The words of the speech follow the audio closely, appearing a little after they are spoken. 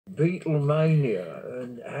Beatlemania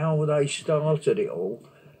and how they started it all,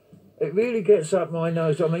 it really gets up my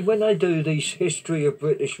nose. I mean, when they do these history of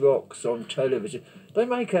British rocks on television, they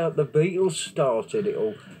make out the Beatles started it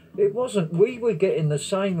all. It wasn't. We were getting the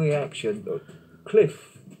same reaction.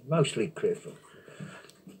 Cliff, mostly Cliff,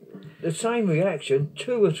 the same reaction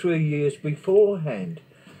 2 or 3 years beforehand.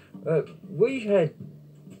 We had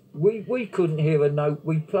we couldn't hear a note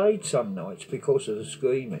we played some nights because of the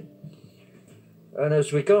screaming. And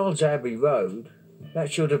as regards Abbey Road,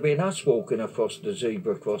 that should have been us walking across the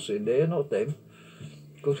zebra crossing there, not them.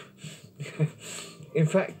 Good. In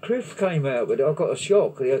fact, Cliff came out with it. I got a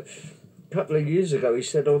shock. A couple of years ago, he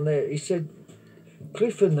said on there, he said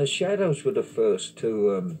Cliff and the Shadows were the first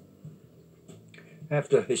to have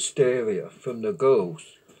the hysteria from the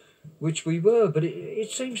girls, which we were, but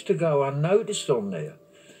it seems to go unnoticed on there.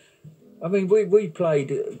 I mean, we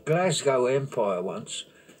played Glasgow Empire once,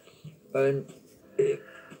 and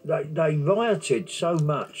they rioted so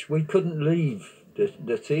much we couldn't leave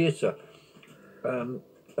the theatre, and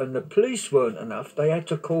the police weren't enough. They had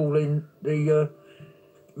to call in the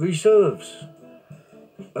reserves,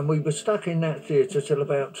 and we were stuck in that theatre till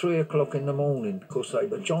about 3 o'clock in the morning because they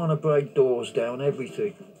were trying to break doors down,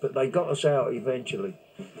 everything, but they got us out eventually.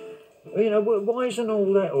 You know, why isn't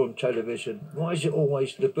all that on television? Why is it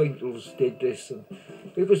always the Beatles did this? And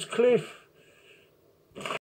it was Cliff.